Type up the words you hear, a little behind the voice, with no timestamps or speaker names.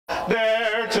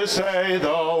dare to say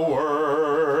the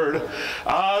word.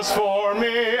 As for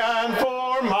me and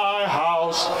for my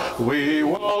house, we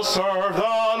will serve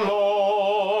the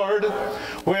Lord.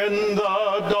 When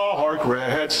the dark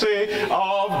Red Sea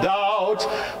of doubt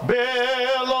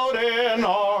billowed in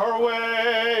our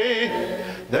way,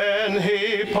 then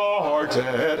he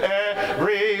parted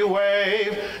every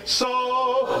wave,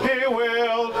 so he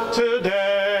will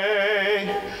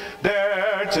today.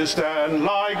 Dare to stand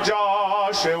like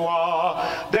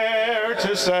Joshua, dare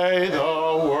to say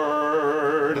the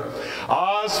word.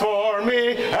 As for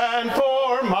me and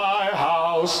for my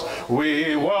house,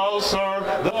 we will serve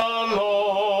the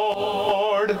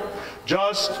Lord.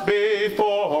 Just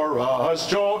before us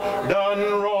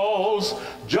Jordan rolls,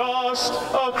 just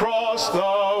across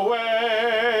the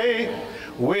way.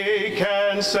 We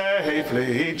can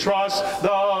safely trust the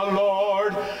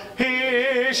Lord,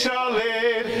 he shall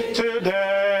lead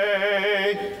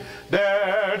today.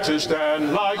 Dare to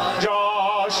stand like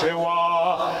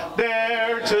Joshua,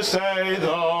 dare to say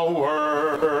the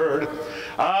word.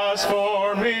 As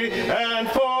for me and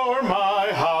for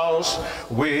my house,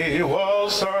 we will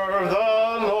serve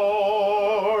the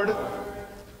Lord.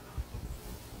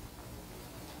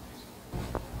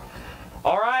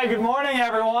 All right, good morning,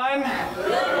 everyone. Good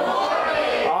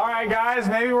morning. All right, guys,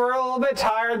 maybe we're a little bit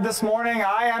tired this morning.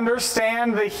 I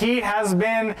understand the heat has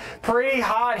been pretty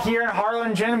hot here in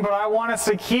Harlingen, but I want us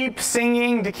to keep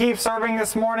singing, to keep serving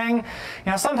this morning.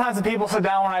 You know, sometimes when people sit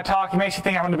down when I talk, it makes you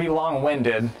think I'm going to be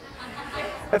long-winded.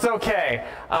 It's okay.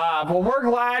 But we're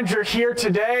glad you're here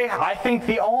today. I think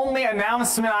the only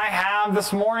announcement I have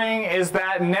this morning is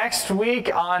that next week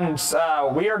we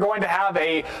are going to have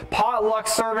a potluck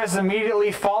service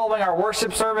immediately following our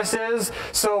worship services.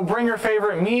 So bring your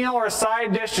favorite meal or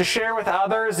side dish to share with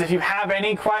others. If you have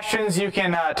any questions, you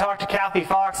can talk to Kathy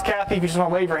Fox. Kathy, if you just want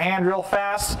to wave your hand real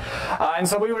fast. And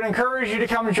so we would encourage you to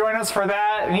come join us for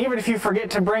that. And even if you forget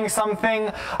to bring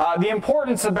something, the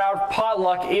importance about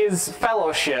potluck is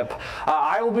fellowship.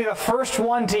 I will be the first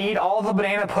one to eat all the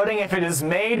banana pudding if it is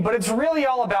made, but it's really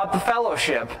all about the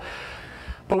fellowship.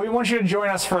 But we want you to join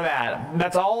us for that.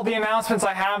 That's all the announcements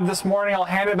I have this morning. I'll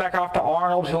hand it back off to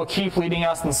Arnold, who'll keep leading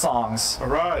us in songs. All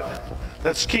right.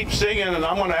 Let's keep singing, and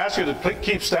I'm going to ask you to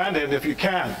keep standing if you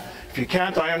can. If you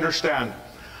can't, I understand.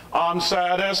 I'm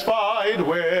satisfied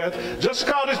with just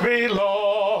cottage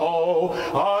below,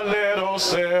 a little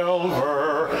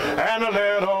silver and a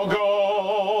little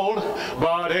gold.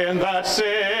 But in that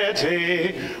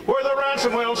city where the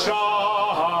ransom will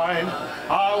shine,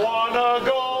 I want a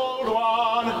gold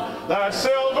one, that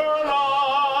silver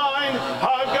line.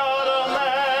 I've got a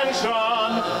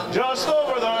mansion just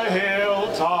over the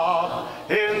hilltop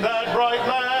in that bright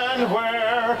land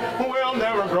where we'll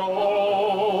never grow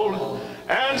old.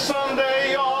 And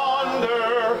someday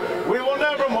yonder we will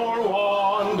never more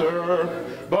wander,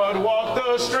 but walk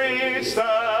the streets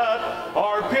that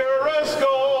are purest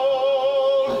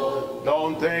gold.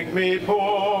 Don't think me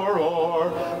poor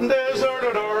or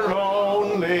deserted or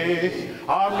lonely.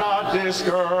 I'm not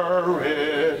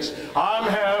discouraged, I'm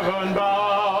heaven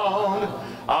bound.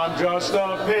 I'm just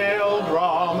a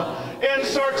pilgrim in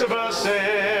search of a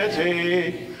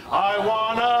city. I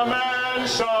want a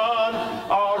mansion,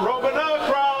 a robe and a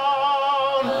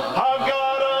crown. I've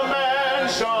got a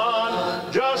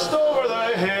mansion just over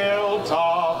the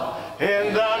hilltop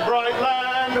in that bright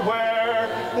land where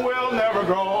we'll never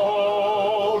grow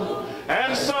old.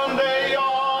 And someday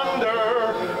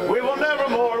yonder we will never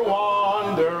more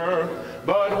wander,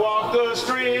 but walk the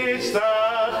streets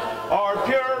that are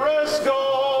purest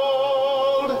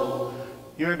gold.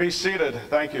 You may be seated.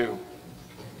 Thank you.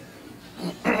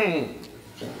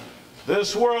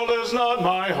 This world is not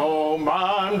my home,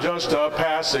 I'm just a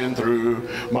passing through.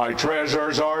 My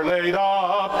treasures are laid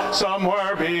up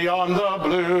somewhere beyond the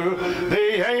blue.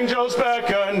 The angels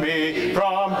beckon me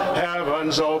from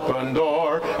heaven's open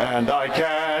door, and I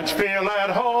can't feel at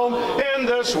home in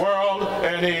this world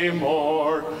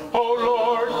anymore. Oh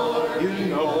Lord, you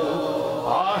know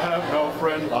I have no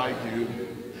friend like you.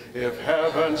 If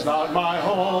heaven's not my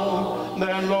home,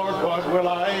 then Lord, what will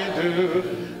I do?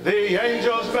 The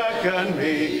angels beckon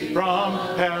me from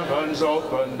heaven's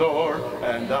open door,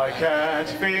 and I can't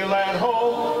feel at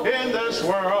home in this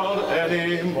world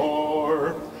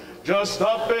anymore. Just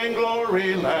up in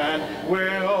glory land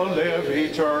we'll live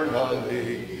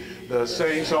eternally. The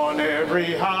saints on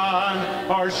every hand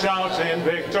are shouting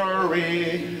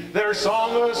victory. Their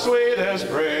song of sweetest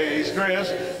praise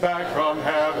drifts back from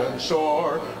heaven's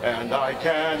shore, and I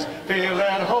can't feel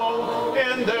at home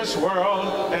in this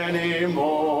world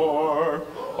anymore.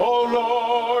 Oh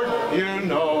Lord, you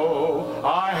know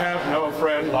I have no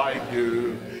friend like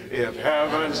you. If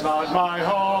heaven's not my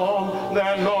home,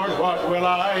 then Lord, what will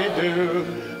I do?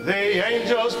 The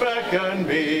angels beckon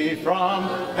me from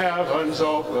heaven's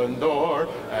open door,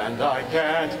 and I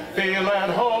can't feel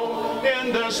at home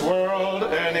in this world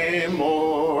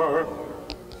anymore.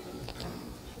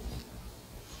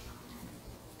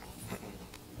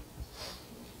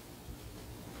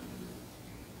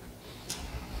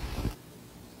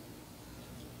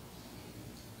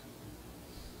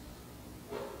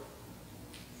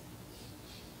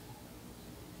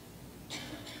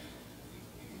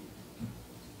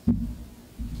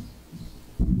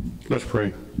 Let's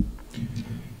pray.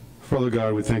 Father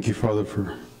God, we thank you, Father,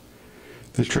 for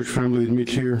this church family that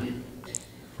meets here.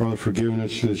 Father, for giving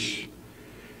us this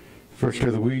first day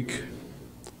of the week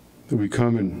that we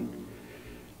come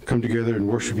together and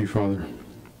worship you, Father.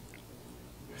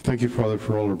 Thank you, Father,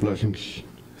 for all our blessings.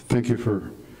 Thank you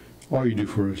for all you do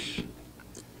for us.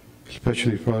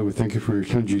 Especially, Father, we thank you for your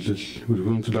Son, Jesus, who was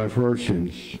willing to die for our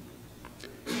sins.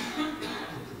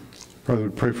 Father, we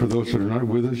pray for those that are not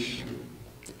with us,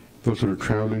 those that are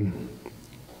traveling.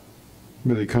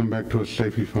 May they come back to us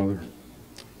safely, Father.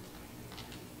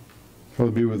 Father,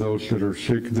 be with those that are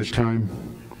sick at this time,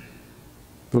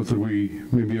 those that we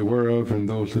may be aware of and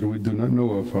those that we do not know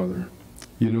of, Father.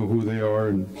 You know who they are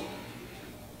and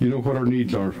you know what our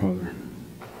needs are, Father.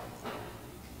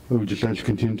 Father, we just ask you to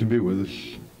continue to be with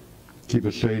us. Keep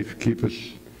us safe, keep us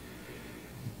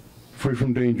free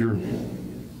from danger.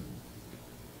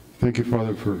 Thank you,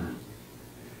 Father, for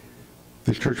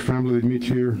this church family that meets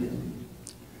here.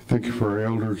 Thank you for our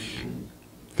elders.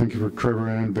 Thank you for Trevor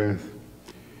and Beth.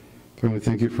 Finally,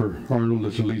 thank you for Arnold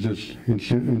as he leads us in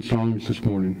songs this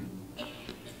morning.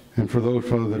 And for those,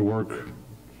 Father, that work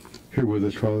here with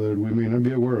us, Father, that we may not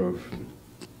be aware of.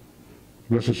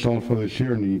 Bless us all, Father, see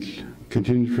our needs.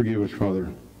 Continue to forgive us,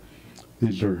 Father.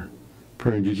 These are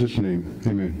prayer in Jesus' name.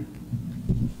 Amen.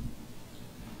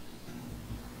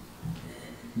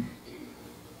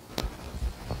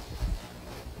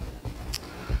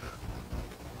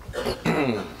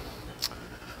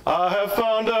 I have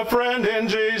found a friend in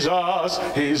Jesus,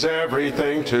 he's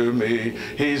everything to me.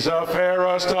 He's the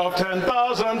fairest of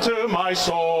 10,000 to my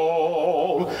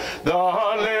soul. The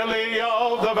lily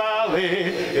of the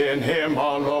valley, in him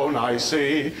alone I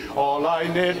see. All I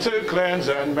need to cleanse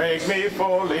and make me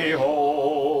fully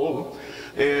whole.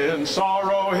 In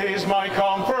sorrow he's my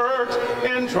comfort,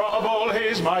 in trouble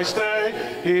he's my stay.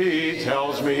 He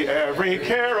tells me every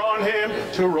care on him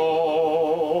to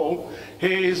roll.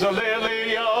 He's the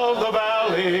lily of the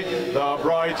valley, the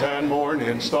bright and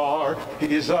morning star.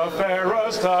 He's the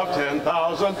fairest of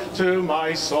 10,000 to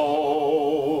my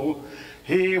soul.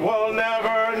 He will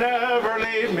never, never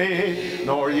leave me,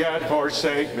 nor yet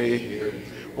forsake me,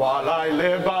 while I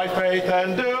live by faith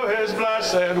and do his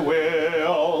blessed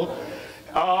will.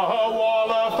 A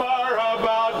wall of fire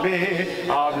about me,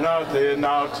 I've nothing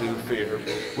now to fear.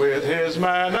 With his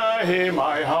manna he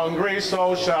my hungry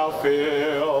soul shall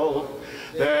fill.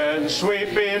 Then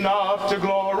sweeping up to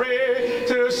glory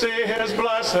to see his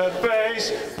blessed face,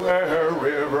 where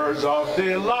rivers of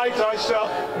delight I shall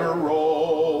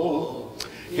roll.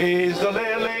 He's the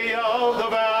lily of the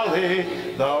valley,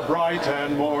 the bright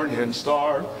and morning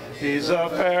star. He's the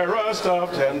fairest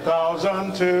of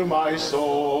 10,000 to my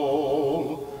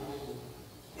soul.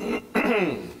 I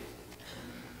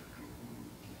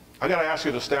got to ask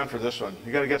you to stand for this one.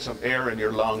 You got to get some air in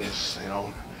your lungs, you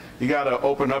know. You got to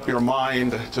open up your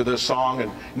mind to this song,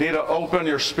 and you need to open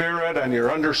your spirit and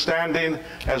your understanding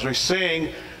as we sing.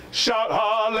 Shout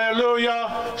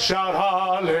hallelujah, shout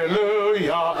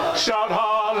hallelujah, shout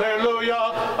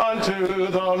hallelujah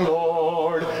unto the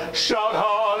Lord. Shout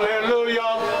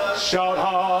hallelujah, shout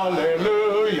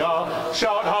hallelujah,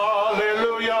 shout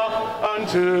hallelujah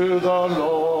unto the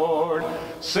Lord.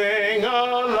 Sing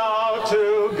aloud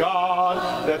to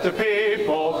God, let the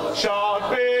people shout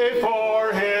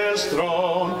before his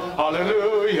throne.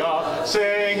 Hallelujah,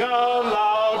 sing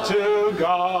aloud to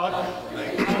God.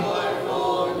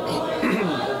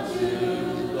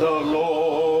 The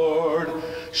Lord.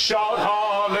 Shout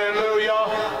hallelujah,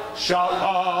 shout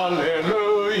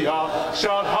hallelujah,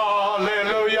 shout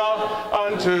hallelujah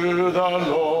unto the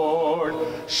Lord.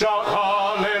 Shout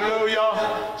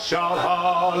hallelujah, shout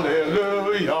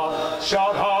hallelujah,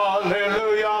 shout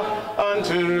hallelujah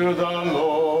unto the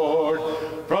Lord.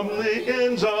 From the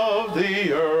ends of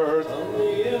the earth,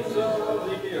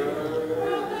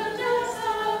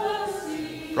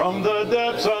 from the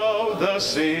depths of the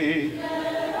sea,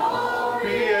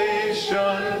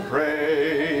 creation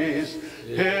praise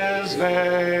his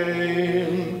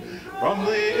name. From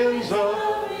the ends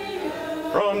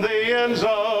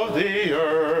of the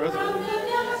earth,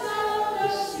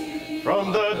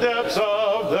 depths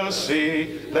of the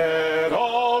sea. Let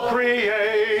all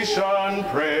creation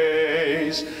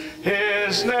praise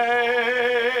his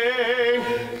name.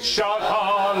 Shout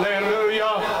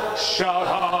hallelujah, shout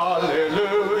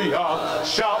hallelujah,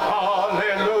 shout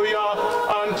hallelujah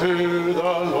unto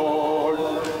the Lord.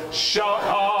 Shout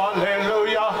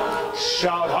hallelujah,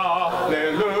 shout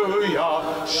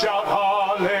hallelujah, shout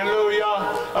hallelujah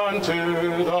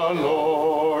unto the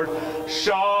Lord.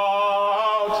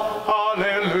 Shout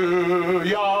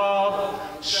hallelujah,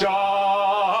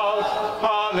 shout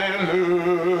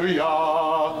hallelujah,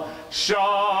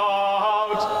 shout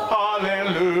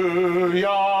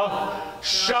hallelujah,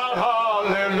 shout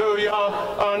hallelujah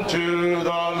unto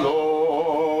the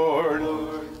Lord.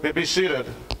 May be seated.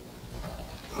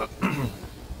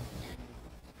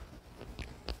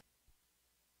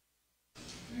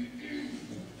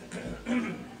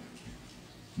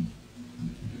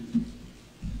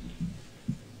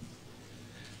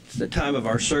 It's the time of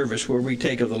our service where we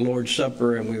take of the Lord's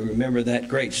Supper and we remember that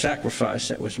great sacrifice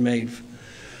that was made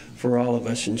for all of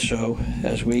us. And so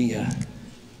as we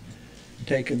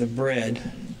take of the bread,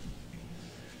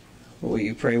 will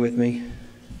you pray with me?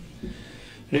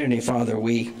 Dear Heavenly Father,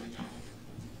 we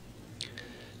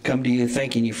come to you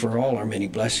thanking you for all our many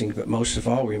blessings, but most of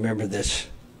all remember this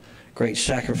great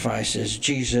sacrifice as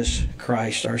Jesus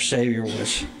Christ, our Savior,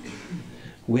 was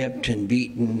whipped and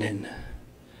beaten and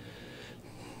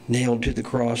nailed to the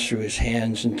cross through his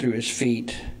hands and through his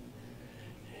feet.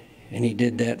 And he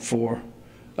did that for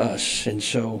us. And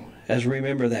so as we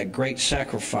remember that great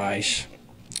sacrifice,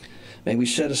 may we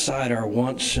set aside our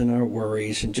wants and our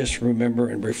worries and just remember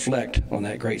and reflect on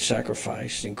that great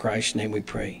sacrifice. In Christ's name we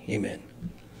pray. Amen.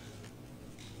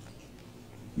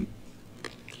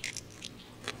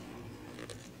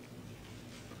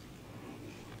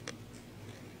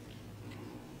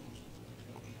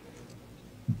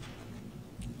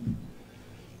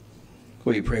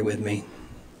 Will you pray with me?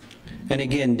 And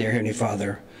again, dear Heavenly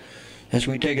Father, as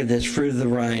we take of this fruit of the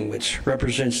vine, which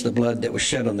represents the blood that was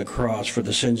shed on the cross for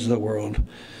the sins of the world,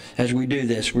 as we do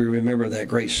this, we remember that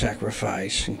great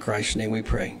sacrifice. In Christ's name we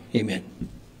pray. Amen.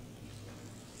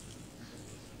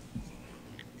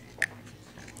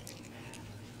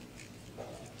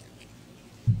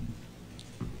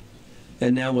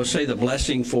 And now we'll say the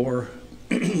blessing for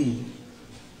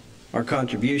our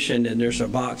contribution, and there's a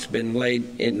box been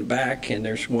laid in the back, and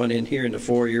there's one in here in the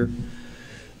foyer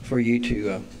for you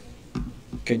to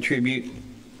contribute.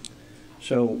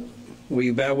 So will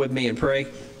you bow with me and pray?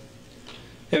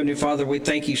 Heavenly Father, we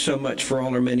thank you so much for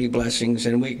all our many blessings,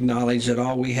 and we acknowledge that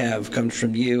all we have comes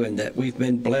from you and that we've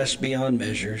been blessed beyond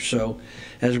measure. So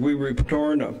as we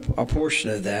return a portion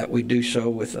of that, we do so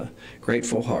with a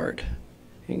grateful heart.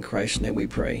 In Christ's name we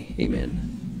pray.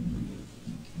 Amen.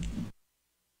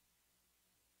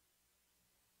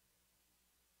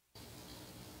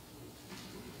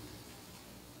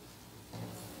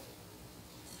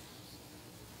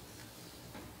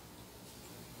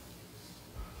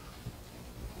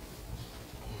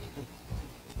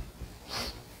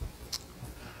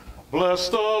 Bless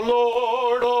the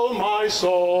Lord, O my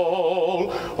soul,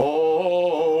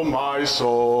 O my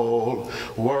soul.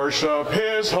 Worship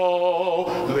his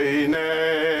holy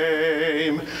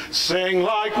name. Sing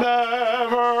like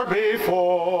never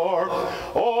before,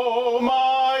 O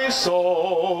my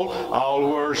soul. I'll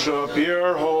worship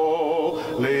your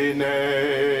holy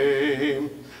name.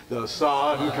 The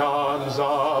sun comes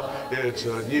up, it's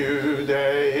a new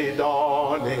day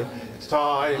dawning. It's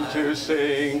time to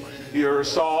sing your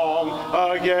song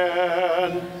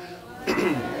again.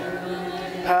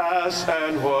 Past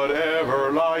and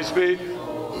whatever lies be,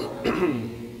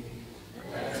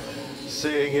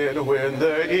 sing it when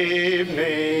the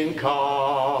evening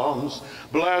comes.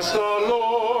 Bless the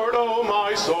Lord, O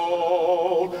my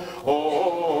soul,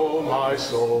 O my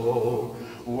soul.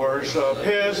 Worship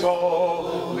his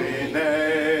holy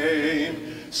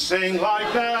name. Sing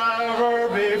like never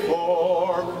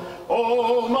before,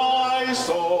 O my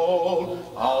soul.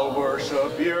 I'll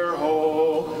worship your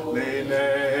holy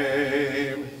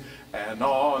name. And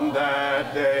on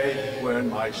that day when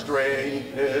my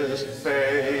strength is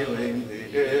failing,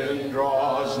 the end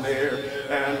draws near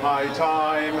and my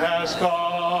time has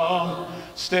come,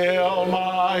 still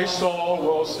my soul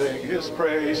will sing his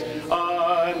praise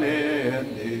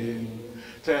unending.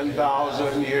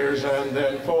 10,000 years and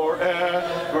then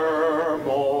forevermore.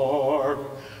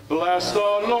 Bless the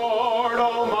Lord,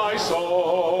 O my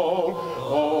soul,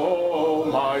 O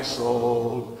my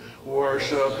soul.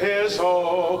 Worship his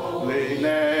holy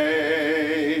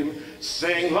name.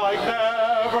 Sing like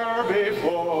never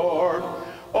before,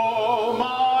 O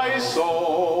my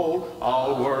soul.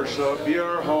 I'll worship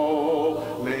your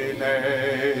holy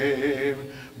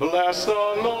Bless the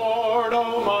Lord,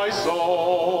 O my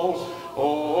soul,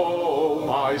 O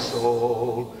my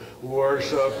soul.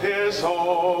 Worship his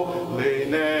holy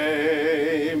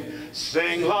name.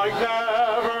 Sing like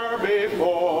never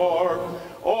before,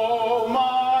 O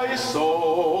my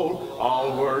soul.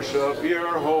 I'll worship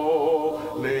your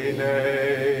holy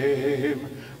name.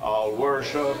 I'll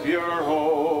worship your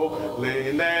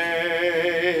holy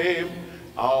name.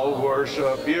 I'll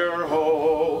worship your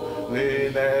holy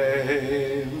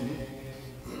name.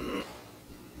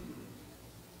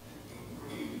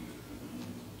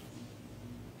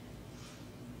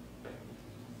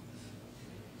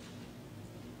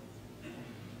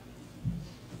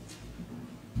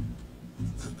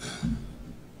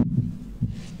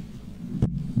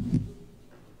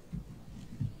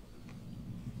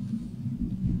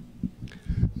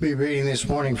 Be reading this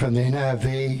morning from the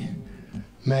NIV,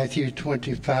 Matthew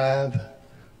 25,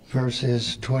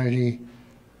 verses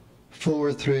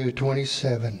 24 through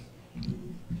 27.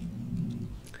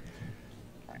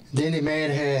 Then the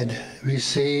man had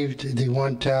received the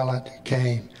 1 talent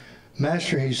came.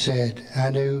 Master, he said, I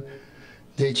knew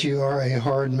that you are a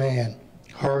hard man,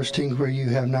 harvesting where you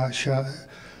have not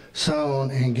sown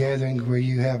and gathering where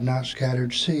you have not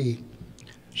scattered seed.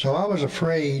 So I was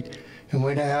afraid and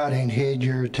went out and hid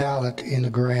your talent in the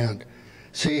ground.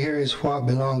 See, here is what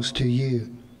belongs to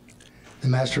you. The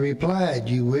master replied,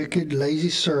 you wicked, lazy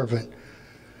servant.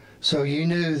 So you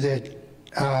knew that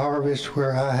I harvest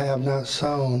where I have not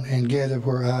sown and gather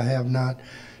where I have not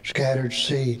scattered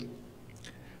seed.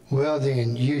 Well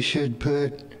then, you shall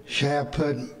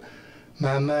put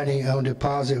my money on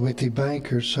deposit with the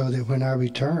bankers, so that when I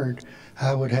returned,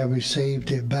 I would have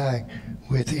received it back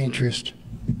with interest.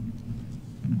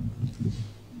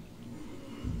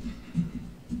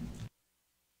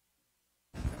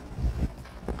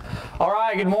 All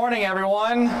right, good morning,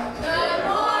 everyone. Good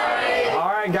morning. All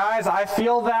right, guys, I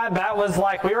feel that was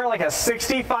like, we were like a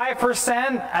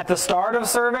 65% at the start of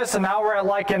service, and now we're at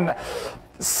like an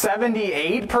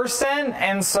 78%,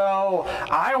 and so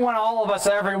I want all of us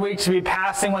every week to be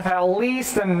passing with at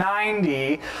least a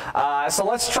 90. So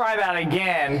let's try that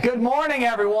again. Good morning,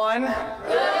 everyone. Good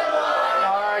morning.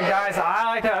 All right, guys, I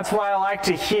like that. That's what I like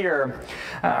to hear.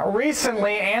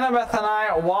 Recently, Annabeth and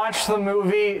I watched the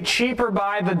movie Cheaper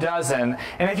by the Dozen.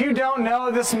 And if you don't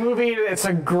know this movie, it's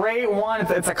a great one.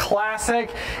 It's a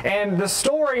classic. And the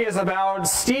story is about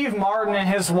Steve Martin and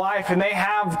his wife, and they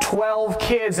have 12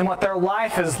 kids and what their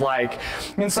life is like.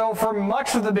 And so for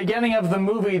much of the beginning of the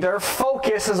movie, their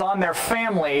focus is on their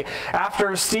family.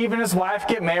 After Steve and his wife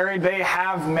get married, they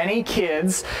have many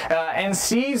kids. And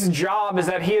Steve's job is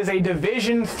that he is a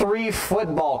Division III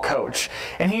football coach.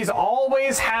 And he's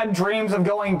always had dreams of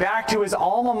going back to his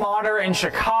alma mater in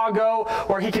Chicago,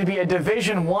 where he could be a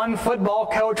Division I football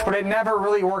coach, but it never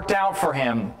really worked out for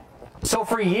him. So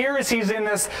for years, he's in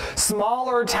this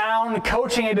smaller town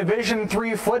coaching a Division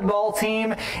III football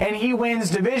team, and he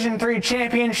wins Division III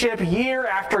championship year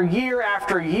after year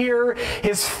after year.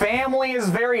 His family is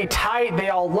very tight. They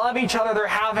all love each other. They're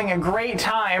having a great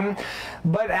time.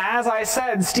 But as I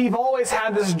said, Steve always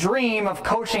had this dream of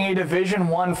coaching a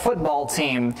Division I football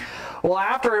team. Well,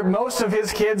 after most of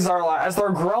his kids as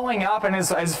they're growing up, and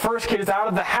his first kid is out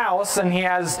of the house, and he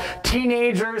has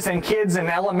teenagers and kids in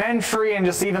elementary and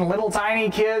just even little tiny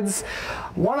kids,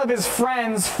 one of his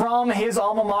friends from his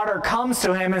alma mater comes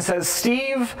to him and says,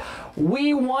 Steve,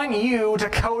 we want you to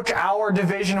coach our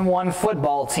Division I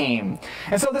football team.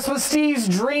 And so this was Steve's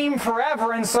dream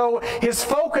forever, and so his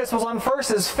focus was on first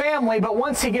his family, but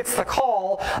once he gets the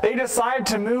call, they decide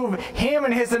to move him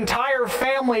and his entire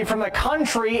family from the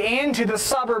country into the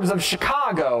suburbs of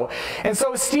Chicago. And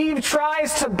so Steve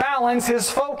tries to balance his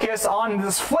focus on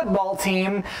this football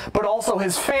team, but also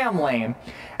his family.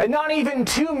 And not even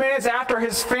 2 minutes after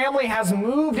his family has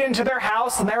moved into their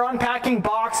house and they're unpacking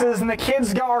boxes and the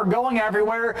kids are going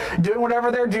everywhere, doing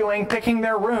whatever they're doing, picking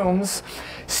their rooms,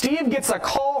 Steve gets a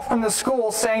call from the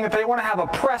school saying that they want to have a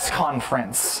press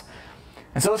conference.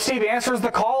 And so Steve answers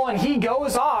the call and he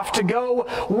goes off to go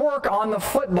work on the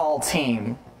football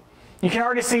team. You can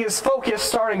already see his focus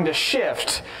starting to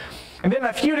shift. And then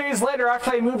a few days later,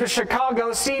 after they moved to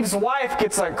Chicago, Steve's wife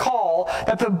gets a call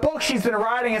that the book she's been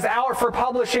writing is out for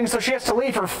publishing, so she has to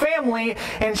leave her family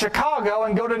in Chicago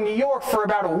and go to New York for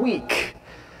about a week.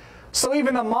 So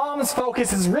even the mom's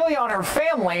focus is really on her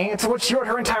family. It's what she wrote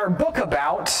her entire book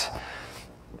about.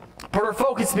 But her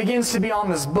focus begins to be on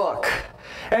this book.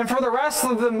 And for the rest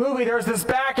of the movie, there's this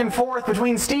back and forth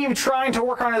between Steve trying to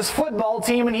work on his football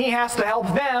team, and he has to help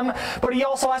them, but he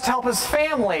also has to help his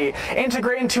family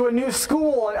integrate into a new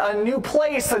school, a new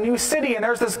place, a new city. And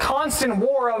there's this constant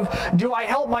war of, do I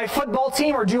help my football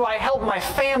team or do I help my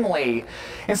family?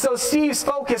 And so Steve's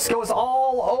focus goes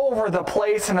all over the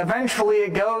place, and eventually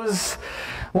it goes,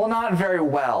 well, not very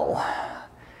well.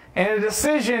 And a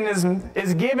decision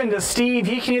is given to Steve.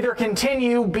 He can either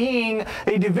continue being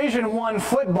a Division I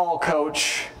football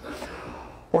coach,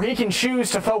 or he can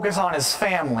choose to focus on his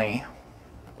family.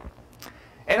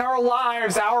 In our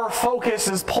lives, our focus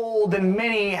is pulled in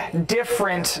many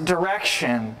different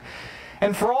directions.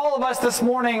 And for all of us this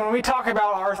morning, when we talk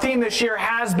about our theme this year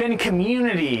has been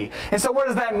community. And so what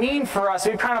does that mean for us?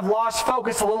 We've kind of lost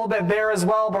focus a little bit there as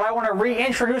well, but I want to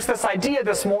reintroduce this idea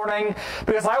this morning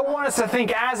because I want us to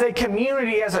think as a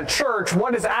community, as a church,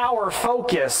 what is our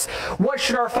focus? What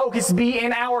should our focus be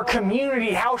in our community?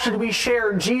 How should we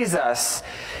share Jesus?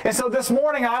 And so this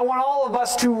morning, I want all of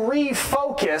us to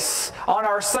refocus on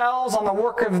ourselves, on the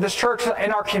work of this church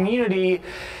in our community,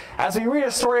 as we read a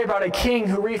story about a king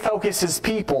who refocused his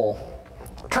people.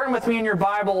 Turn with me in your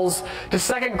Bibles to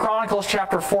 2 Chronicles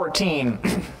chapter 14.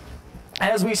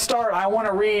 As we start, I want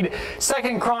to read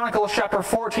 2 Chronicles chapter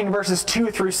 14, verses 2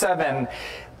 through 7.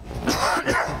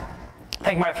 I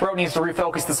think my throat needs to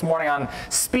refocus this morning on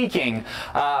speaking.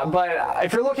 But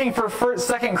if you're looking for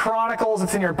 2 Chronicles,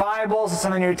 it's in your Bibles, it's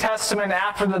in the New Testament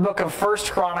after the book of 1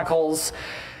 Chronicles.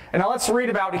 And now let's read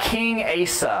about King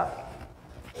Asa.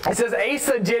 It says,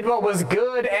 Asa did what was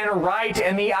good and right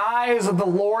in the eyes of the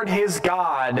Lord his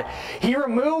God. He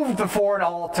removed the foreign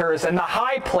altars and the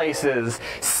high places,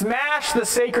 smashed the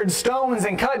sacred stones,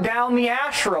 and cut down the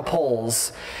Asherah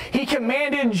poles. He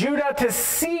commanded Judah to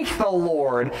seek the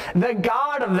Lord, the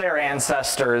God of their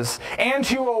ancestors, and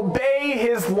to obey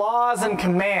his laws and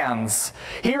commands.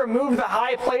 He removed the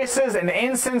high places and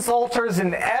incense altars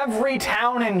in every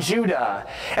town in Judah,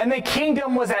 and the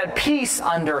kingdom was at peace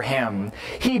under him.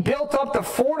 He built up the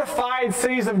fortified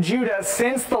cities of Judah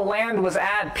since the land was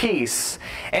at peace,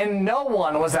 and no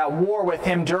one was at war with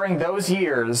him during those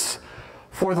years,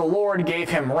 for the Lord gave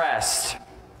him rest.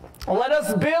 Let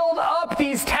us build up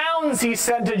these towns, he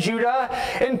said to Judah,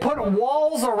 and put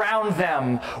walls around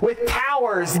them with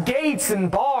towers, gates,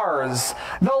 and bars.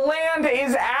 The land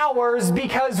is ours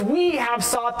because we have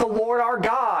sought the Lord our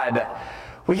God.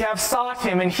 We have sought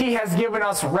him, and he has given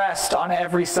us rest on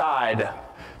every side.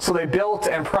 So they built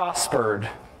and prospered.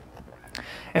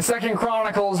 In 2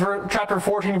 Chronicles chapter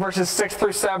 14, verses 6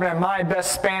 through 7, in my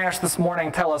best Spanish this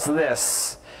morning, tell us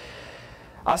this.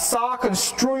 Asa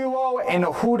construyó en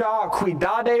Judá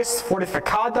ciudades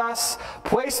fortificadas,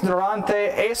 pues durante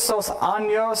esos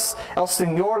años el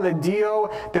Señor le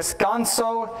dio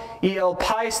descanso y el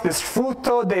país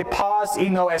disfrutó de paz y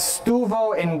no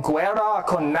estuvo en guerra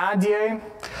con nadie.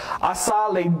 Asa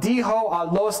le dijo a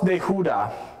los de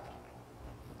Judá,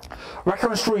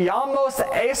 reconstruyamos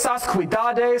esas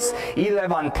ciudades y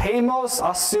levantemos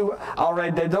a su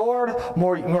alrededor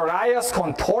murallas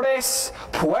con torres,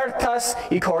 puertas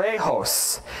y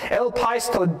correjos. El país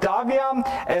todavía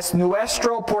es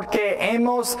nuestro porque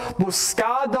hemos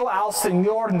buscado al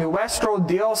Señor nuestro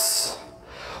Dios.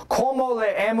 Como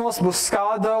le hemos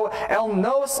buscado, Él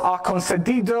nos ha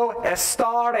concedido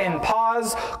estar en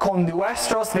paz con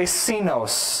nuestros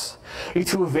vecinos. Y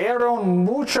tuvieron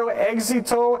mucho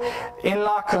éxito en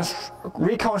la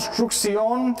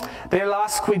reconstrucción de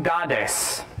las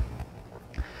ciudades.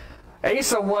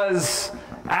 Asa was,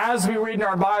 as we read in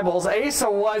our Bibles, Asa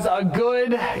was a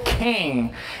good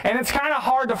king. And it's kind of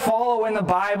hard to follow in the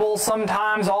Bible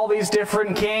sometimes, all these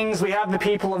different kings. We have the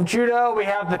people of Judah, we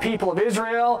have the people of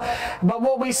Israel. But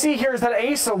what we see here is that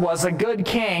Asa was a good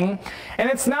king.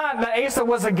 And it's not that Asa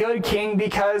was a good king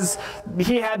because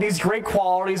he had these great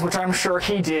qualities, which I'm sure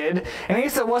he did. And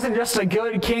Asa wasn't just a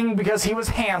good king because he was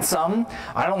handsome.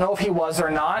 I don't know if he was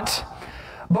or not.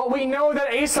 But we know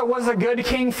that Asa was a good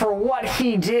king for what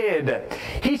he did.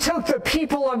 He took the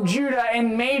people of Judah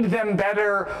and made them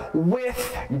better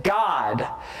with God.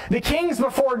 The kings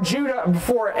before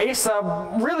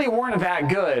Asa really weren't that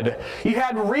good. You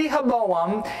had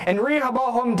Rehoboam, and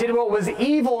Rehoboam did what was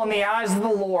evil in the eyes of the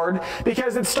Lord,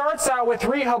 because it starts out with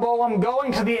Rehoboam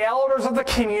going to the elders of the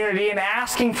community and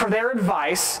asking for their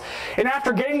advice. And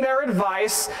after getting their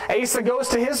advice, Asa goes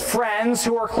to his friends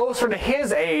who are closer to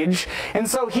his age. And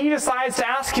so so he decides to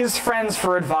ask his friends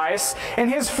for advice, and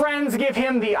his friends give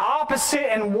him the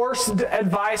opposite and worst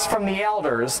advice from the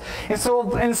elders. And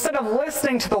so instead of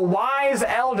listening to the wise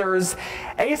elders,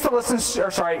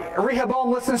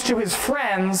 Rehoboam listens to his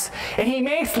friends, and he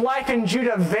makes life in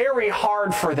Judah very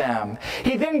hard for them.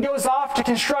 He then goes off to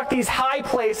construct these high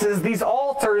places, these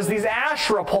altars, these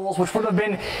Asherah poles, which would have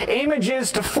been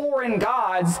images to foreign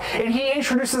gods, and he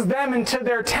introduces them into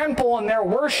their temple and their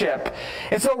worship.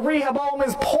 And so Rehoboam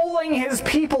is pulling his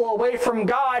people away from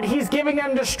God. He's giving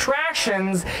them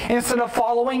distractions instead of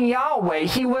following Yahweh.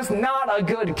 He was not a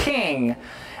good king.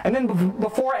 And then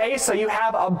before Asa, you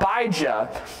have Abijah.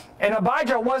 And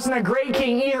Abijah wasn't a great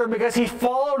king either because he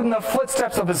followed in the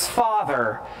footsteps of his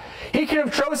father. He could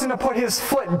have chosen to put his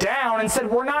foot down and said,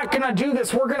 we're not going to do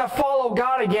this, we're going to follow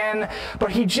God again,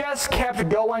 but he just kept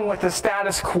going with the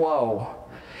status quo.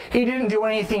 He didn't do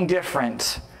anything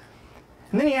different.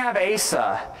 And then you have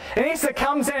Asa. And Asa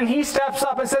comes in and he steps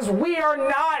up and says, we are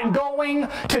not going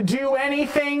to do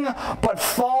anything but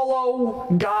follow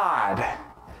God.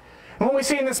 And what we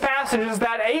see in this passage is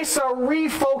that Asa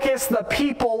refocused the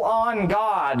people on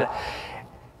God.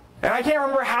 And I can't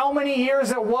remember how many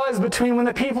years it was between when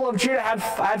the people of Judah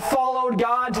had followed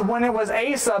God to when it was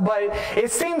Asa, but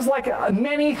it seems like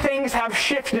many things have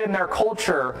shifted in their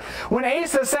culture. When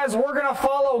Asa says we're going to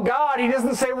follow God, he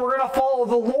doesn't say we're going to follow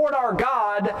the Lord our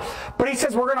God, but he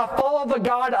says we're going to follow the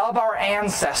God of our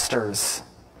ancestors.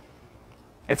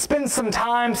 It's been some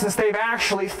time since they've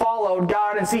actually followed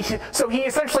God, and so he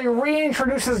essentially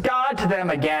reintroduces God to them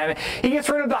again. He gets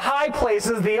rid of the high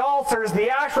places, the altars, the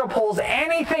Asherah poles,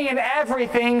 anything and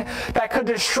everything that could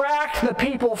distract the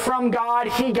people from God.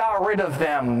 He got rid of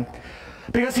them.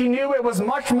 Because he knew it was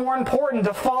much more important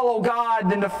to follow God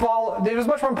than follow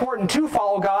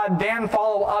God than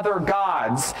follow other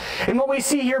gods. And what we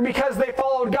see here, because they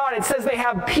followed God, it says they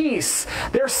have peace.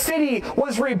 Their city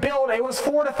was rebuilt, it was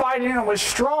fortified, and it was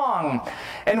strong.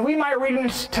 And we might read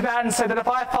into that and say that if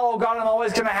I follow God, I'm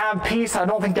always going to have peace. I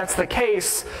don't think that's the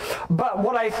case. But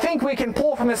what I think we can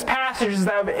pull from this passage is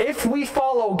that if we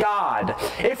follow God,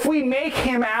 if we make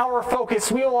him our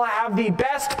focus, we will have the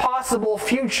best possible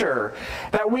future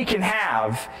that we can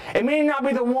have. It may not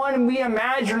be the one we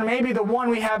imagine, or maybe the one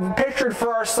we have pictured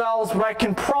for ourselves, but I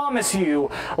can promise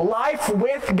you, life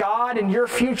with God in your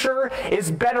future is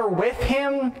better with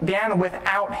him than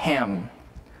without him.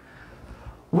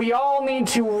 We all need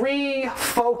to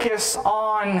refocus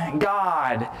on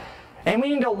God. And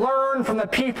we need to learn from the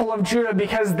people of Judah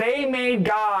because they made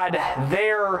God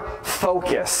their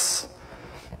focus.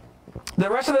 The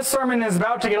rest of the sermon is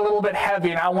about to get a little bit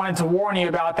heavy, and I wanted to warn you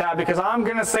about that because I'm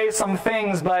going to say some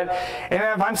things, but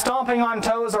if I'm stomping on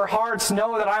toes or hearts,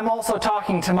 know that I'm also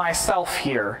talking to myself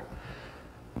here.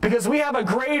 Because we have a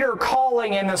greater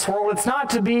calling in this world. It's not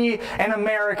to be an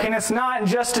American. It's not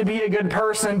just to be a good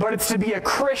person, but it's to be a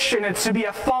Christian. It's to be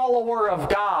a follower of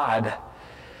God.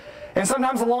 And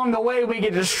sometimes along the way we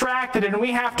get distracted and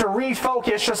we have to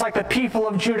refocus just like the people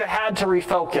of Judah had to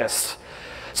refocus.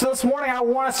 So this morning I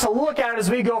want us to look at it as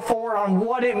we go forward on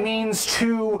what it means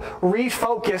to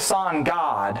refocus on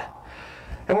God.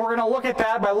 And we're going to look at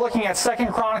that by looking at 2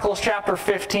 Chronicles chapter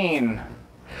 15.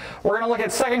 We're going to look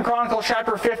at 2 Chronicles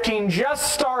chapter 15,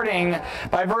 just starting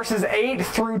by verses 8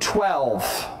 through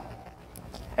 12.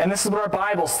 And this is what our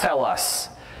Bibles tell us.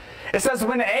 It says,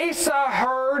 when Asa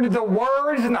heard the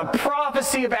words and the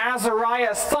prophecy of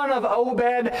Azariah, son of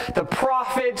Obed, the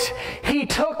prophet, he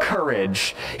took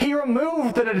courage. He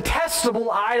removed the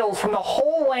detestable idols from the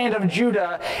whole land of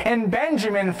Judah and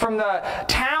Benjamin, from the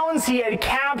towns he had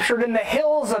captured in the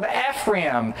hills of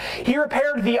Ephraim. He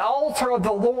repaired the altar of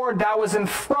the Lord that was in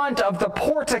front of the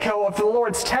portico of the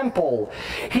Lord's temple.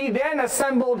 He then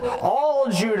assembled all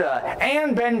Judah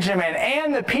and Benjamin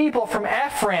and the people from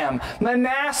Ephraim,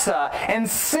 Manasseh, and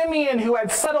Simeon, who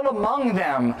had settled among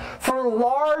them, for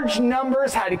large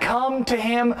numbers had come to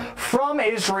him from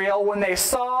Israel when they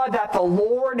saw that the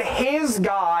Lord his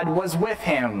God was with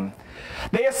him.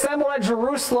 They assembled at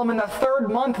Jerusalem in the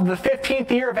 3rd month of the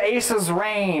 15th year of Asa's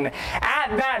reign.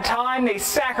 At that time they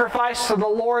sacrificed to the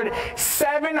Lord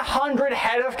 700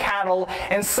 head of cattle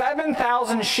and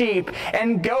 7,000 sheep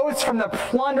and goats from the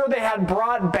plunder they had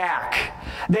brought back.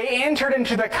 They entered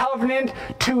into the covenant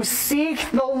to seek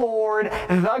the Lord,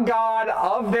 the God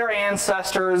of their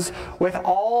ancestors, with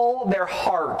all their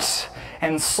heart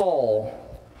and soul.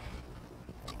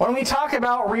 When we talk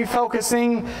about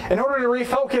refocusing, in order to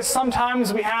refocus,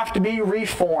 sometimes we have to be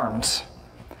reformed.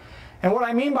 And what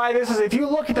I mean by this is if you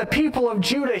look at the people of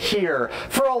Judah here,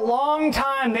 for a long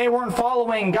time they weren't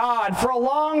following God. For a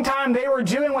long time they were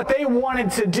doing what they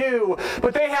wanted to do,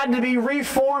 but they had to be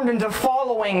reformed into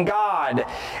following God.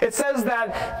 It says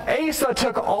that Asa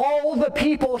took all the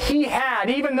people he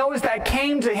had, even those that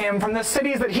came to him from the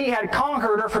cities that he had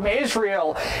conquered or from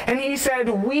Israel, and he said,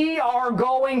 we are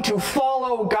going to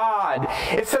follow God.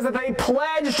 It says that they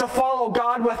pledged to follow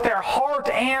God with their heart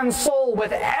and soul,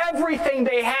 with everything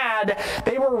they had.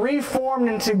 They were reformed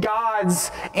into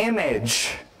God's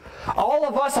image. All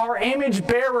of us are image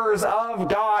bearers of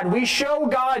God. We show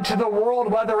God to the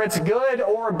world whether it's good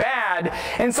or bad.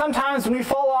 And sometimes when we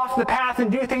fall off the path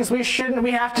and do things we shouldn't,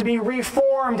 we have to be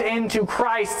reformed into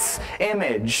Christ's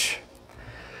image.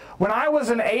 When I was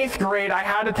in 8th grade, I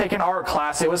had to take an art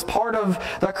class. It was part of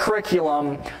the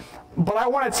curriculum. But I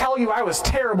want to tell you, I was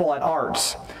terrible at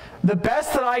art. The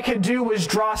best that I could do was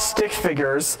draw stick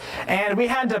figures, and we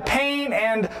had to paint,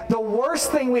 and the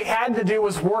worst thing we had to do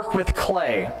was work with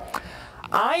clay.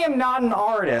 I am not an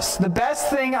artist. The best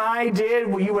thing I did,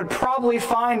 you would probably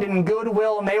find in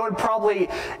Goodwill, and they would probably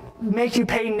make you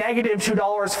pay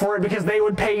 -$2 for it because they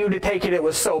would pay you to take it. It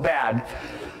was so bad.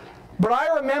 But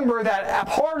I remember that a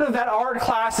part of that art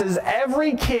class is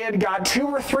every kid got 2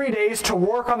 or 3 days to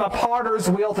work on the potter's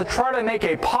wheel to try to make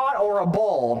a pot or a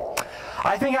bowl.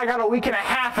 I think I got a week and a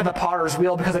half at the potter's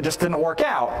wheel because it just didn't work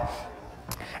out.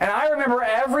 And I remember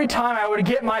every time I would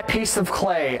get my piece of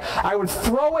clay, I would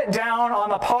throw it down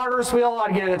on the potter's wheel,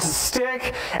 I'd get it to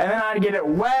stick, and then I'd get it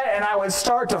wet, and I would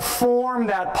start to form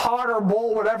that pot or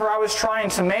bowl, whatever I was trying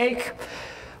to make.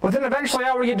 But then eventually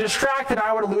I would get distracted and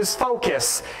I would lose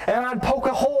focus. And then I'd poke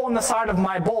a hole in the side of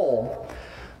my bowl.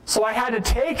 So I had to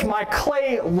take my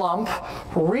clay lump,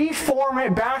 reform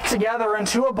it back together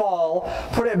into a ball,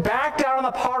 put it back down on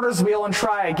the potter's wheel and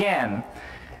try again.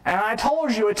 And I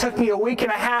told you it took me a week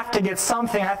and a half to get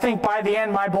something. I think by the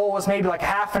end my bowl was maybe like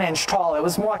 ½ an inch tall. It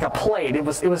was more like a plate. It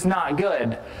was not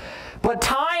good. But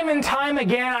time and time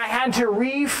again I had to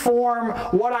reform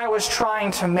what I was trying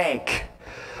to make.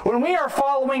 When we are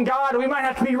following God, we might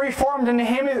have to be reformed into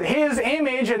His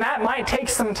image, and that might take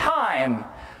some time.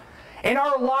 In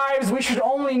our lives, we should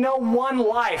only know one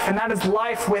life, and that is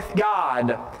life with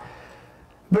God.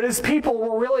 But as people,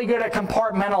 we're really good at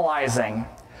compartmentalizing.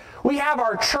 We have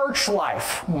our church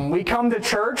life. When we come to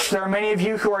church, there are many of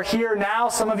you who are here now,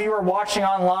 some of you are watching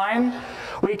online.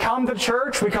 We come to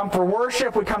church, we come for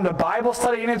worship, we come to Bible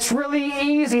study, and it's really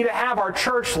easy to have our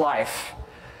church life.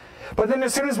 But then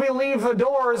as soon as we leave the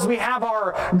doors, we have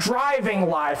our driving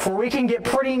life where we can get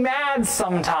pretty mad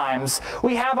sometimes.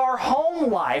 We have our home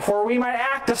life where we might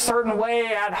act a certain way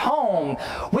at home.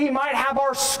 We might have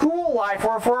our school life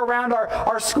where if we're around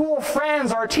our school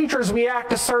friends, our teachers, we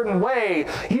act a certain way.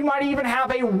 You might even have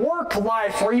a work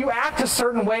life where you act a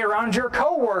certain way around your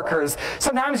coworkers.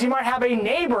 Sometimes you might have a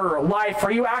neighbor life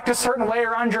where you act a certain way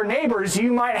around your neighbors.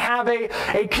 You might have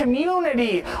a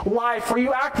community life where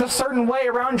you act a certain way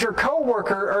around your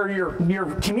coworker or your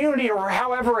community or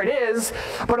however it is,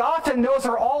 but often those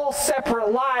are all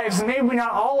separate lives, and maybe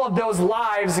not all of those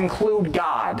lives include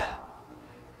God.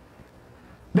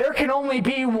 There can only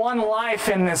be one life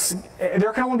in this,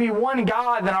 there can only be one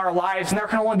God in our lives, and there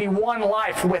can only be one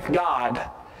life with God.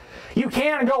 You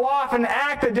can't go off and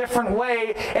act a different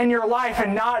way in your life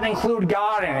and not include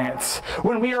God in it.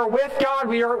 When we are with God,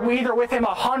 we are either with Him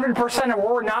 100%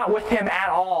 or we're not with Him at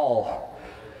all.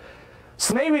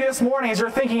 So maybe this morning as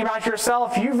you're thinking about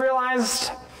yourself, you've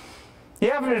realized you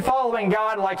haven't been following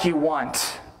God like you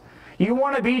want. You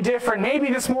want to be different. Maybe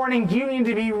this morning you need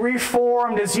to be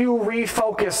reformed as you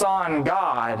refocus on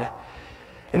God.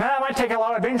 And that might take a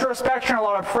lot of introspection, a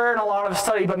lot of prayer, and a lot of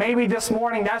study, but maybe this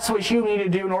morning that's what you need to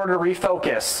do in order to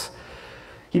refocus.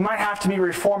 You might have to be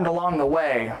reformed along the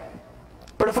way.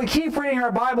 But if we keep reading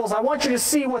our Bibles, I want you to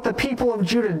see what the people of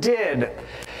Judah did.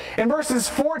 In verses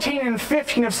 14 and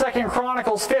 15 of 2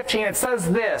 Chronicles 15, it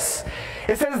says this.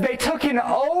 It says, they took an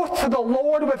oath to the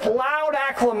Lord with loud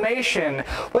acclamation,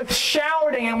 with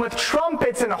shouting and with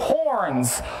trumpets and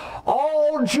horns.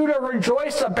 All Judah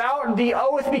rejoiced about the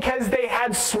oath because they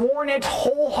had sworn it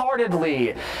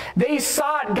wholeheartedly. They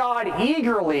sought God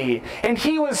eagerly, and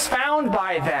He was found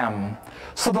by them.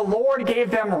 So the Lord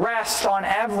gave them rest on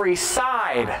every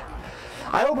side.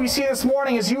 I hope you see this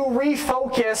morning as you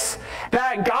refocus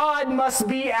that God must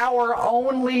be our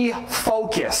only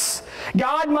focus.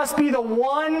 God must be the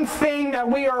one thing that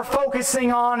we are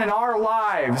focusing on in our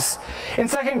lives. In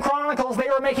 2 Chronicles, they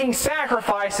were making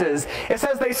sacrifices. It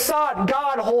says they sought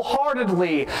God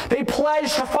wholeheartedly. They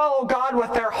pledged to follow God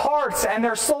with their hearts and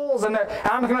their souls, and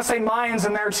I'm going to say minds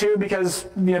in there too because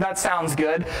that sounds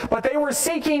good. But they were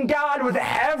seeking God with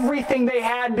everything they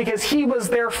had because He was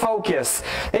their focus.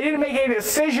 They didn't make a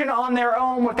decision on their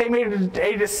own, but they made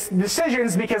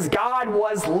decisions because God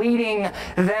was leading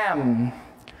them.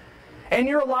 In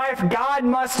your life, God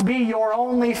must be your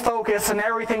only focus and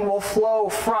everything will flow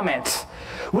from it.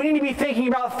 We need to be thinking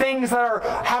about things that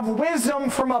have wisdom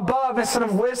from above instead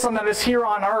of wisdom that is here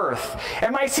on earth.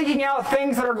 Am I seeking out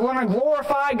things that are going to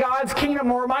glorify God's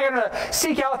kingdom, or am I going to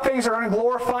seek out things that are going to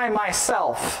glorify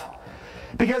myself?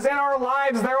 Because in our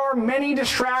lives, there are many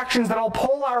distractions that will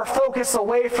pull our focus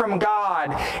away from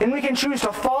God. And we can choose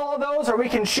to follow those, or we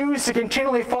can choose to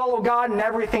continually follow God in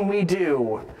everything we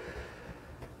do.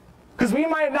 Because we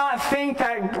might not think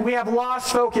that we have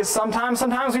lost focus sometimes.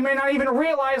 Sometimes we may not even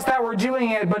realize that we're doing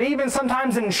it. But even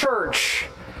sometimes in church,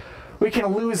 we can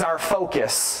lose our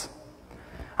focus.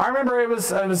 I remember it was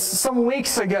some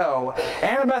weeks ago.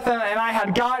 Annabeth and I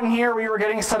had gotten here. We were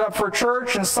getting set up for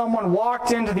church, and someone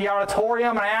walked into the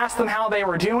auditorium, and I asked them how they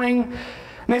were doing.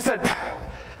 And they said,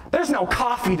 "There's no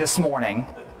coffee this morning."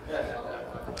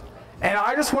 And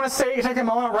I just want to take a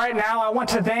moment right now. I want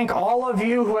to thank all of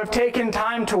you who have taken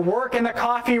time to work in the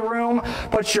coffee room,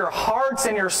 put your hearts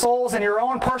and your souls and your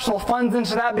own personal funds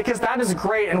into that, because that is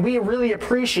great, and we really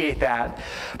appreciate that.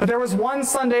 But there was one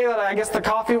Sunday that I guess the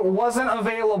coffee wasn't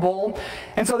available,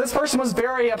 and so this person was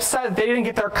very upset they didn't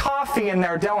get their coffee and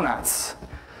their donuts.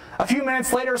 A few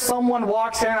minutes later, someone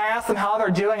walks in, and I asked them how they're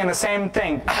doing, and the same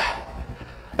thing.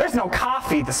 "There's no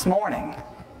coffee this morning."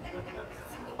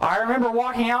 I remember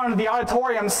walking out into the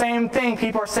auditorium, same thing.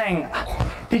 People are saying,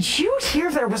 "Did you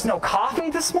hear there was no coffee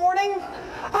this morning?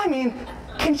 I mean,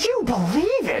 can you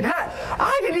believe it?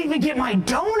 I didn't even get my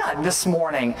donut this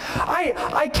morning.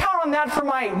 I count on that for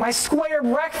my square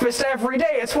breakfast every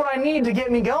day. It's what I need to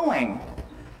get me going."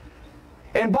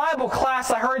 In Bible class,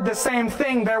 I heard the same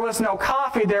thing. There was no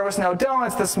coffee, there was no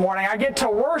donuts this morning. I get to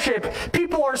worship.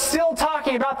 People are still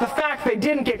talking about the fact they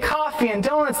didn't get coffee and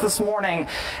donuts this morning.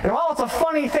 And while it's a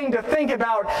funny thing to think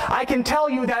about, I can tell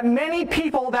you that many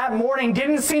people that morning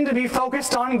didn't seem to be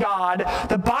focused on God,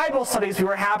 the Bible studies we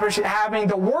were having,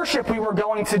 the worship we were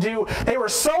going to do. They were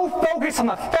so focused on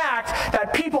the fact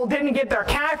that people didn't get their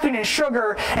caffeine and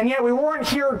sugar, and yet we weren't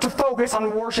here to focus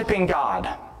on worshiping God.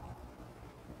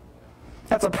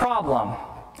 That's a problem.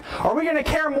 Are we going to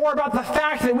care more about the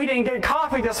fact that we didn't get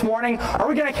coffee this morning? Are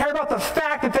we going to care about the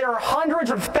fact that there are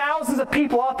hundreds of thousands of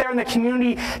people out there in the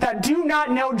community that do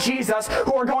not know Jesus,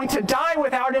 who are going to die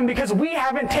without Him because we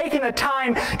haven't taken the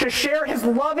time to share His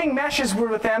loving message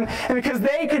with them, and because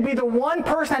they could be the one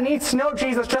person that needs to know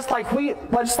Jesus just like we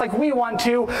want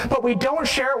to, but we don't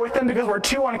share it with them because we're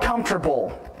too uncomfortable?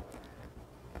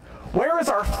 Where is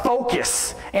our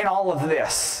focus in all of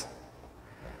this?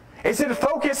 Is it a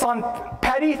focus on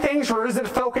petty things, or is it a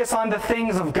focus on the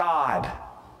things of God?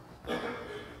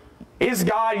 Is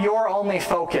God your only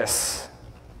focus?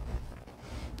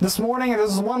 This morning,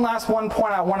 this is one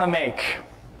point I want to make.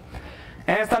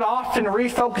 And it's that often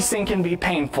refocusing can be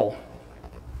painful.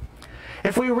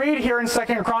 If we read here in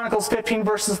 2 Chronicles 15,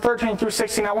 verses 13 through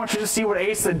 16, I want you to see what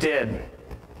Asa did.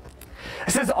 It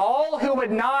says, "All who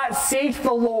would not seek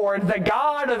the Lord, the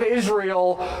God of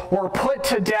Israel, were put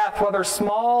to death, whether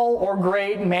small or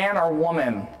great, man or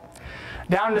woman."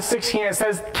 Down to 16, it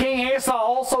says, "King Asa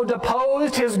also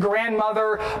deposed his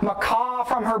grandmother, Maacah,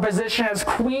 from her position as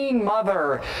queen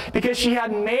mother, because she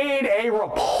had made a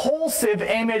repulsive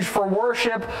image for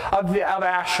worship of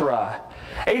Asherah.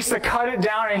 Asa cut it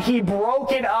down, and he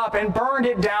broke it up and burned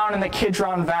it down in the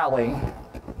Kidron Valley."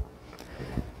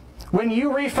 When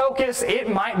you refocus, it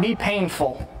might be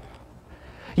painful.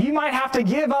 You might have to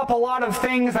give up a lot of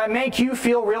things that make you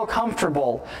feel real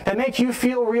comfortable, that make you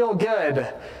feel real good.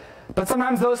 But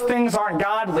sometimes those things aren't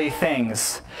godly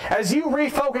things. As you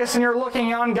refocus and you're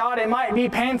looking on God, it might be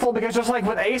painful, because just like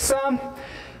with Asa,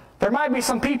 there might be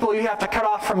some people you have to cut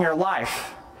off from your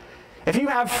life. If you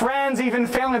have friends, even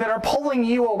family, that are pulling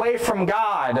you away from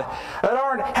God, that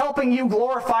aren't helping you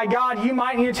glorify God, you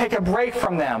might need to take a break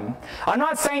from them. I'm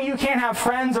not saying you can't have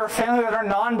friends or family that are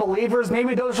non-believers.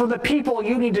 Maybe those are the people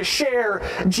you need to share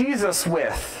Jesus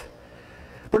with.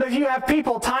 But if you have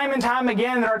people time and time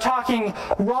again that are talking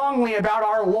wrongly about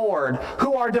our Lord,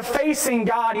 who are defacing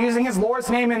God, using His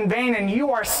Lord's name in vain, and you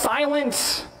are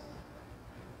silent,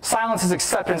 silence is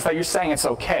acceptance that you're saying it's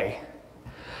okay.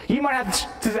 You might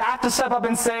have to step up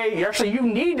and say, actually you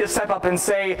need to step up and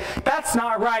say, that's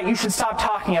not right, you should stop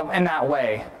talking in that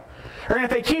way. Or if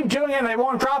they keep doing it and they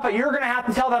won't drop it, you're going to have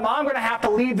to tell them, I'm going to have to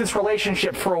leave this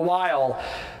relationship for a while,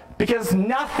 because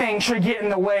nothing should get in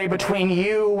the way between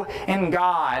you and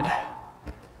God.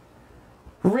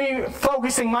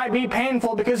 Refocusing might be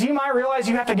painful because you might realize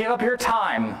you have to give up your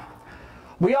time.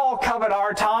 We all covet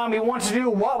our time. We want to do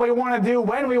what we want to do,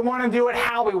 when we want to do it,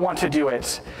 how we want to do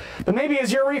it. But maybe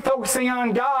as you're refocusing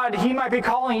on God, He might be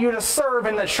calling you to serve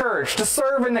in the church, to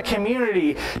serve in the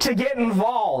community, to get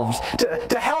involved,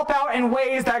 to help out in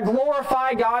ways that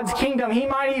glorify God's kingdom. He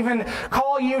might even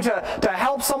call you to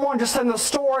help someone just in the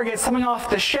store get something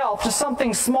off the shelf, just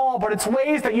something small, but it's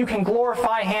ways that you can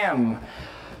glorify Him.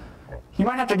 You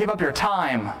might have to give up your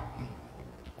time.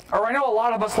 Or I know a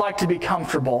lot of us like to be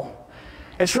comfortable.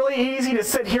 It's really easy to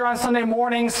sit here on Sunday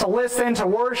mornings, to listen, to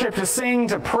worship, to sing,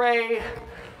 to pray.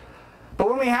 But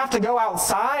when we have to go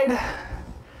outside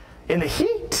in the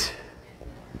heat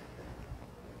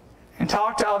and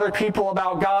talk to other people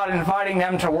about God, inviting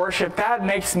them to worship, that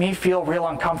makes me feel real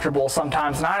uncomfortable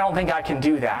sometimes, and I don't think I can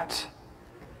do that.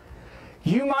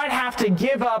 You might have to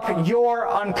give up your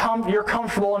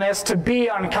comfortableness to be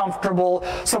uncomfortable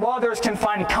so others can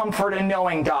find comfort in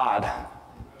knowing God.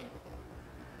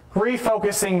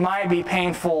 Refocusing might be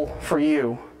painful for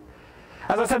you.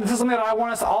 As I said, this is something that I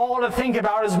want us all to think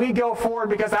about as we go forward,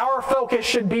 because our focus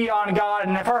should be on God,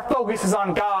 and if our focus is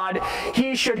on God,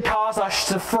 He should cause us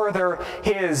to further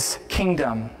His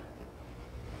kingdom.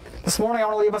 This morning I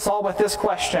want to leave us all with this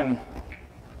question.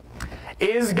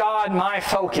 Is God my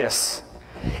focus?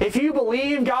 If you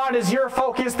believe God is your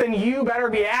focus, then you better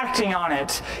be acting on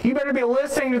it. You better be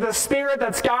listening to the Spirit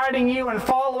that's guiding you and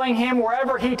following Him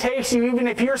wherever He takes you, even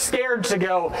if you're scared to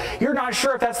go. You're not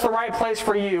sure if that's the right place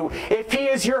for you. If He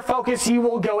is your focus, you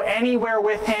will go anywhere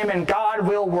with Him, and God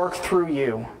will work through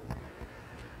you.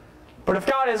 But if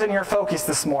God isn't your focus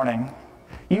this morning,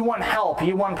 you want help,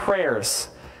 you want prayers,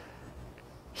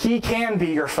 He can be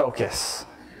your focus.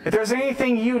 If there's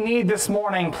anything you need this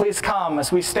morning, please come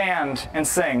as we stand and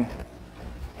sing.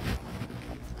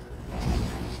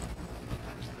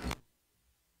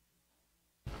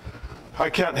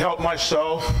 I can't help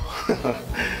myself.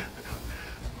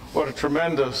 What a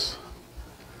tremendous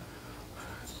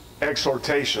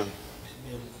exhortation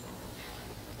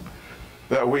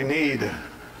that we need,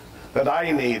 that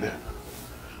I need.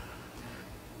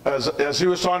 As he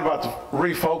was talking about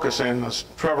refocusing, as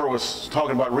Trevor was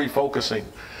talking about refocusing,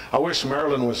 I wish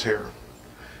Marilyn was here,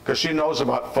 because she knows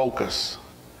about focus.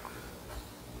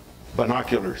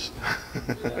 Binoculars.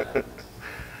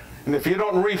 And if you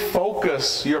don't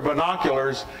refocus your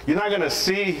binoculars, you're not going to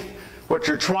see what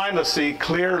you're trying to see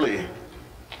clearly.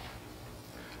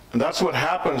 And that's what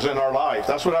happens in our life.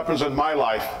 That's what happens in my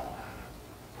life.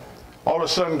 All of a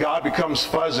sudden, God becomes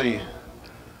fuzzy,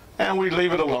 and we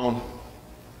leave it alone.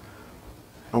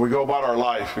 And we go about our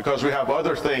life because we have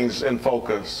other things in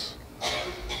focus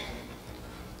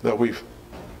that we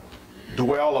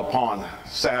dwell upon,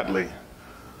 sadly.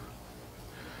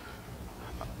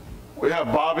 We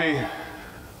have Bobby,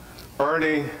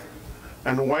 Ernie,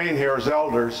 and Wayne here as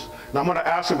elders. And I'm going to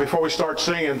ask them before we start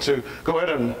singing to go ahead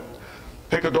and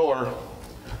pick a door.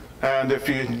 And if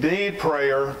you need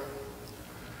prayer,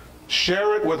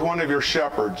 share it with one of your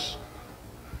shepherds.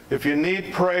 If you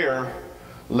need prayer,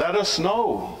 let us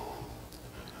know.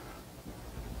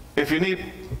 If you need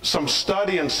some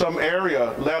study in some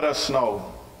area, let us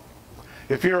know.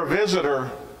 If you're a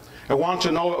visitor and want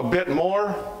to know a bit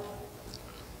more,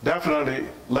 definitely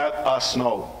let us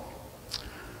know.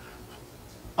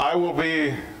 I will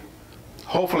be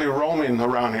hopefully roaming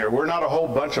around here. We're not a whole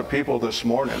bunch of people this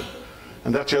morning.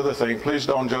 And that's the other thing. Please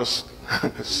don't just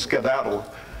skedaddle.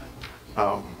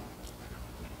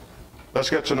 Let's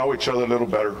get to know each other a little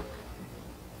better.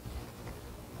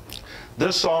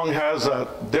 This song has a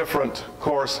different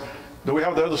chorus. Do we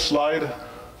have the other slide?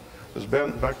 Is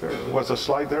Ben back there? Was the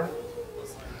slide there?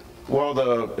 Well,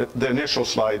 the initial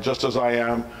slide, just as I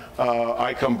am,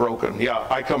 I come broken. Yeah,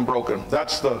 I come broken.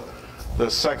 That's the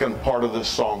second part of this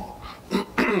song.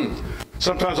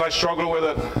 Sometimes I struggle with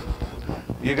it.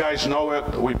 You guys know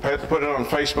it. We put it on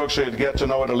Facebook so you'd get to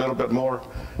know it a little bit more.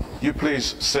 You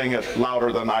please sing it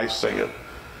louder than I sing it.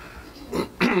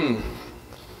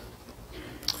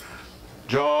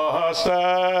 Just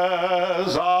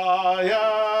as I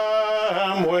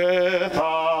am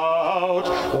without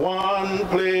one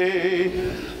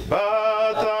plea,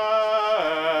 but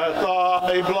that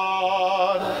thy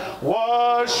blood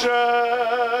was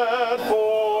shed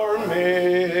for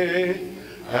me,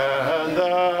 and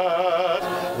that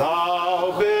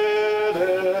thou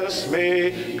biddest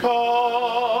me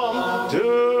come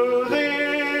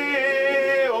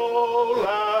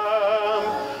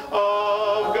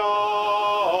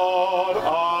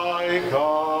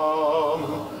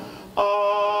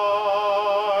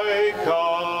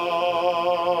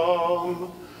come,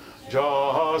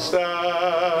 just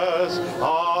as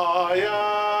I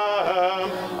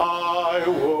am. I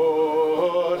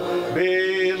would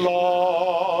be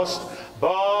lost,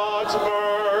 but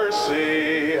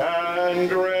mercy and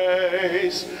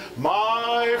grace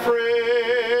my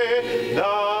freedom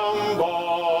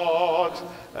bought,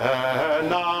 and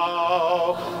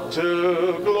now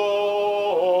to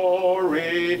glory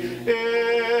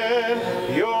in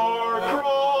your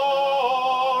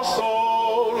cross,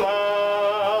 O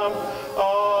Lamb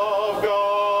of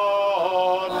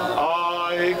God,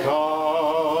 I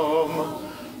come,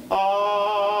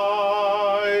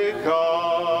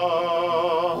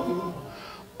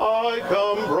 I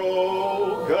come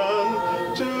broken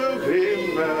to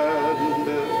be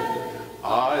mended,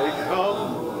 I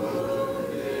come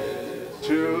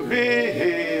to be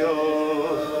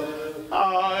healed,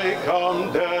 I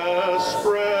come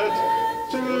desperate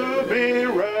to be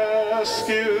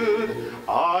rescued,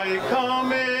 I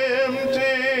come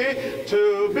empty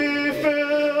to be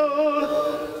filled,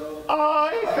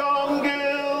 I come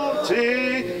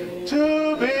guilty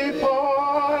to be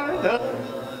pardoned.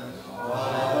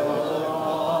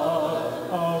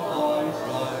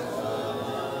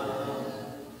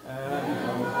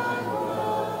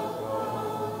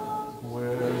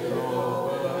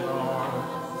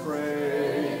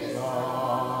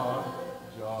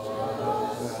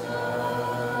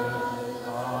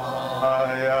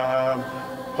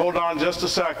 Hold on just a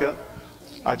second.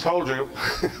 I told you,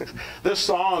 this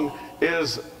song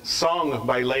is sung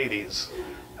by ladies,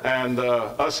 and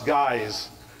us guys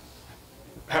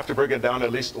have to bring it down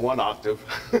at least one octave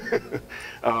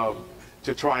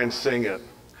to try and sing it.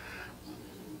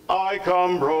 I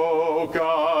come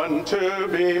broken to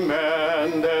be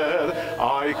mended,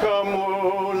 I come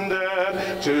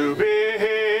wounded to be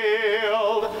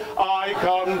healed, I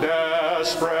come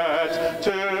desperate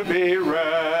to be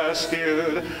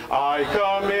rescued, I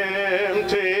come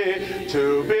empty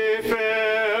to be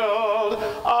filled,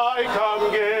 I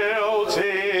come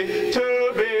guilty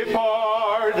to be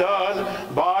pardoned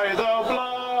by the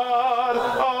blood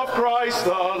of Christ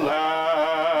the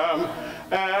Lamb,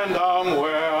 and I'm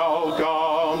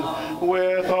welcomed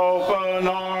with open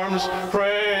arms,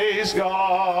 praise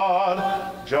God,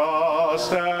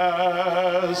 just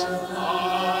as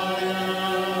I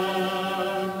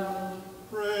am.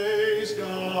 Praise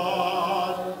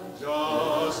God,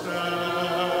 just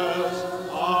as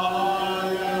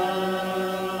I am.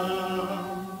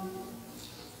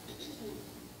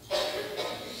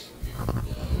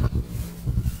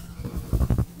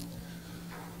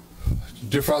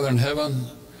 Dear Father in heaven,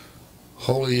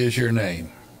 holy is your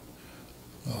name.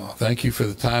 Thank you for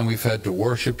the time we've had to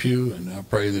worship you, and I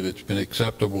pray that it's been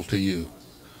acceptable to you.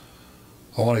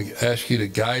 I want to ask you to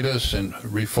guide us in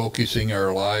refocusing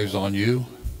our lives on you.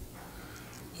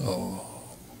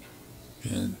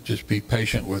 And just be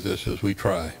patient with us as we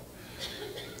try.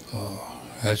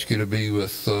 Ask you to be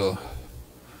with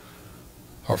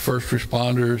our first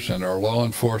responders and our law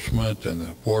enforcement and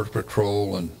the Border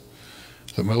Patrol and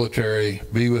the military.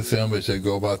 Be with them as they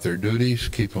go about their duties.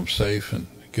 Keep them safe and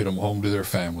get them home to their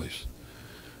families.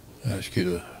 I ask you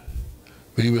to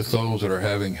be with those that are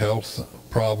having health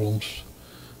problems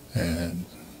and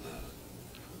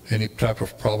any type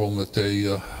of problem that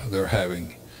they're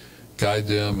having. Guide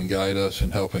them and guide us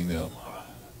in helping them.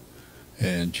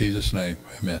 In Jesus' name,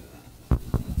 amen.